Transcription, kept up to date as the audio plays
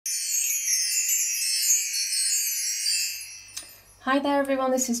Hi there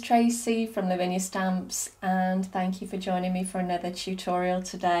everyone, this is Tracy from Lavinia Stamps and thank you for joining me for another tutorial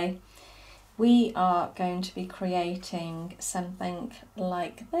today. We are going to be creating something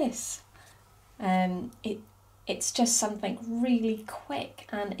like this. It's just something really quick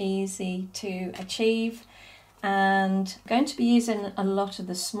and easy to achieve, and I'm going to be using a lot of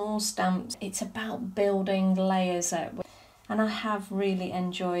the small stamps. It's about building layers up, and I have really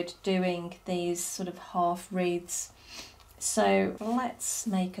enjoyed doing these sort of half wreaths. So let's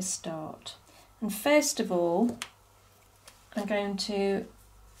make a start. And first of all, I'm going to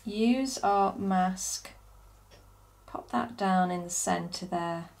use our mask, pop that down in the centre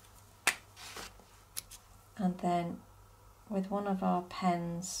there, and then with one of our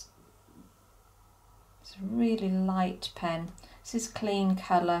pens, it's a really light pen, this is Clean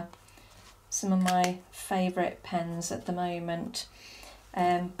Colour, some of my favourite pens at the moment,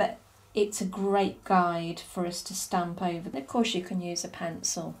 but it's a great guide for us to stamp over. Of course you can use a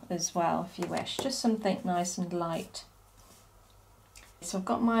pencil as well if you wish, just something nice and light. So I've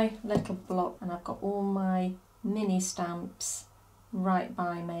got my little block and I've got all my mini stamps right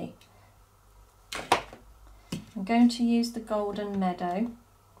by me. I'm going to use the Golden Meadow,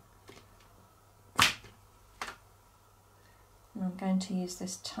 and I'm going to use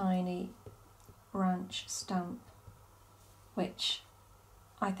this tiny branch stamp, which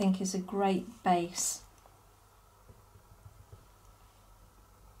I think is a great base.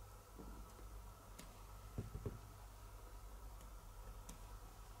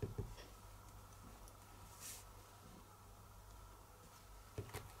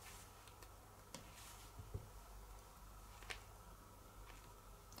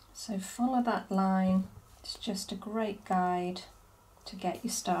 So follow that line, it's just a great guide to get you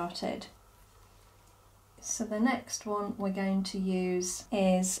started. So the next one we're going to use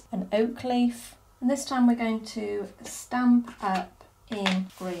is an oak leaf, and this time we're going to stamp up in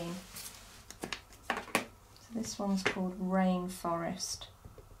green. So this one's called Rainforest.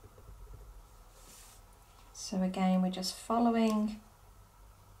 So again, we're just following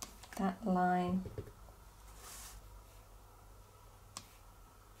that line.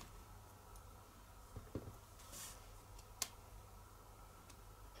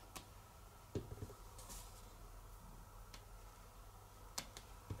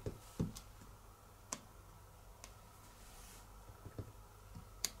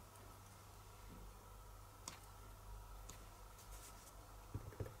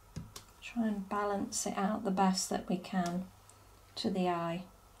 Try and balance it out the best that we can to the eye,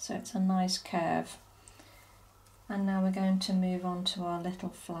 so it's a nice curve. And now we're going to move on to our little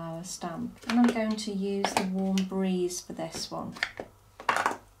flower stamp, and I'm going to use the Warm Breeze for this one.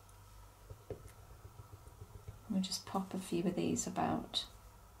 We'll just pop a few of these about.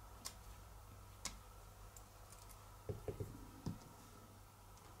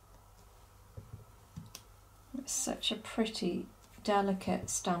 It's such a pretty delicate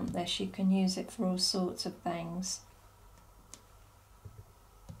stamp this, you can use it for all sorts of things.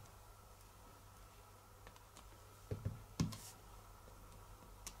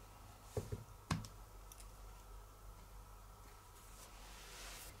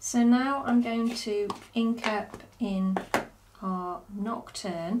 So now I'm going to ink up in our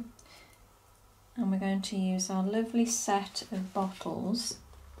Nocturne, and we're going to use our lovely set of bottles.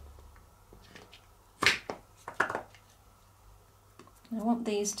 I want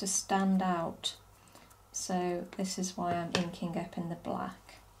these to stand out, so this is why I'm inking up in the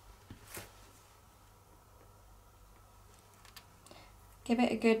black. Give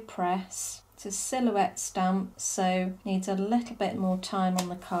it a good press. It's a silhouette stamp, so needs a little bit more time on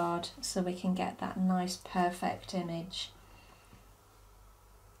the card so we can get that nice perfect image.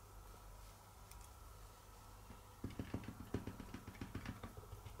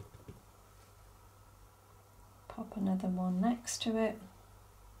 Pop another one next to it.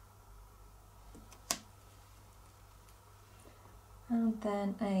 And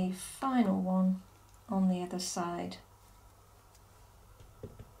then a final one on the other side.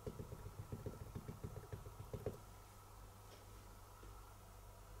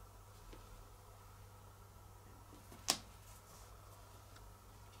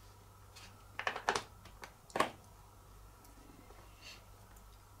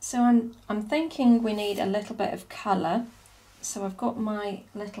 So I'm thinking we need a little bit of colour, so I've got my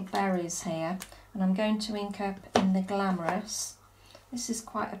little berries here, and I'm going to ink up in the Glamorous. This is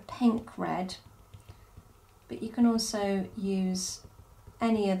quite a pink red, but you can also use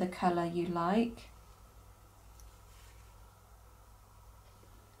any other colour you like.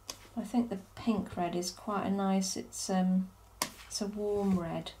 I think the pink red is quite a nice, it's a warm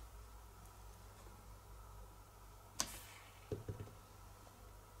red.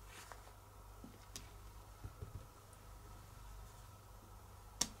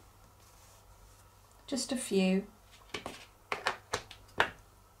 just a few.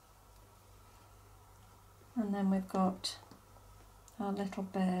 And then we've got our little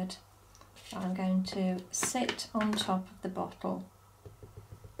bird that I'm going to sit on top of the bottle.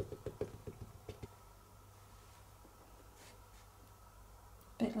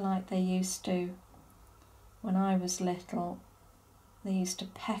 A bit like they used to when I was little. They used to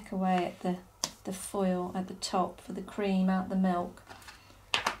peck away at the foil at the top for the cream out the milk.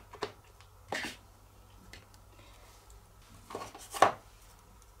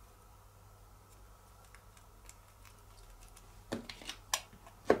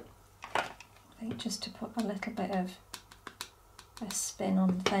 I think just to put a little bit of a spin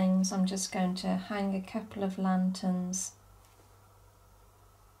on things, I'm just going to hang a couple of lanterns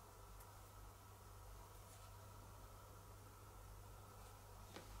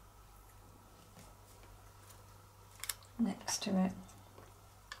next to it.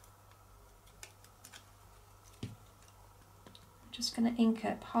 I'm just going to ink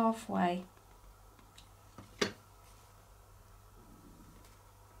up halfway.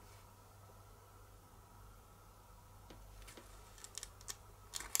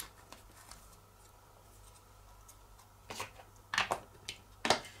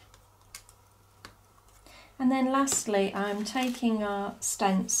 And then lastly, I'm taking our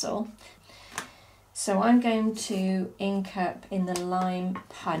stencil. So I'm going to ink up in the lime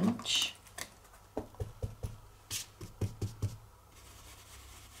punch.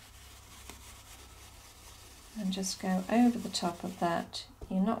 And just go over the top of that.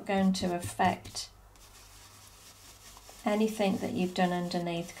 You're not going to affect anything that you've done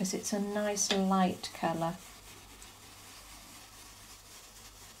underneath because it's a nice light colour.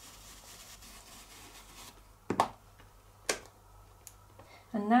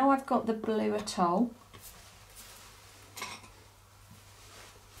 And now I've got the blue atoll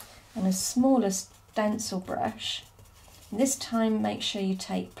and a smaller stencil brush. This time make sure you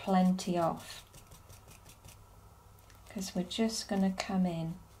take plenty off, because we're just going to come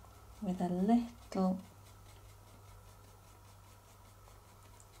in with a little.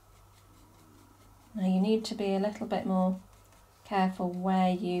 Now you need to be a little bit more careful where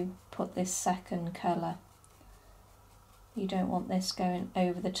you put this second colour. You don't want this going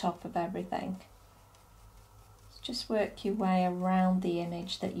over the top of everything. Just work your way around the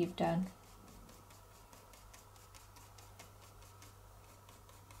image that you've done.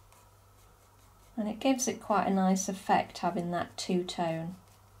 And it gives it quite a nice effect having that two-tone.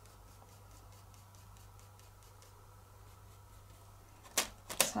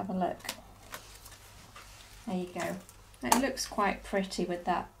 Let's have a look. There you go. It looks quite pretty with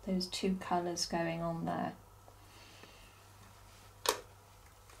those two colours going on there.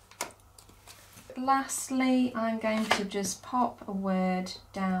 Lastly, I'm going to just pop a word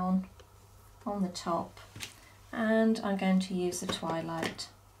down on the top, and I'm going to use the twilight.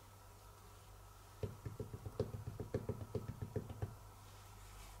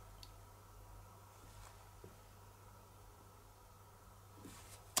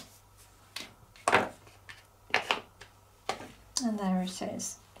 And there it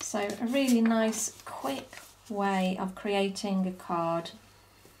is. So a really nice quick way of creating a card.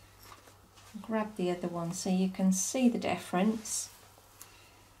 Grab the other one so you can see the difference.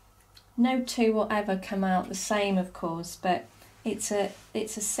 No two will ever come out the same, of course, but it's a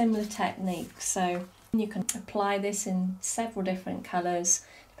similar technique, so you can apply this in several different colours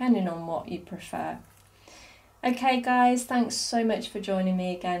depending on what you prefer. Okay guys, thanks so much for joining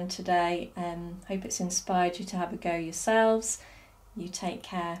me again today. Hope it's inspired you to have a go yourselves. You take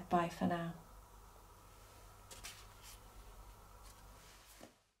care. Bye for now.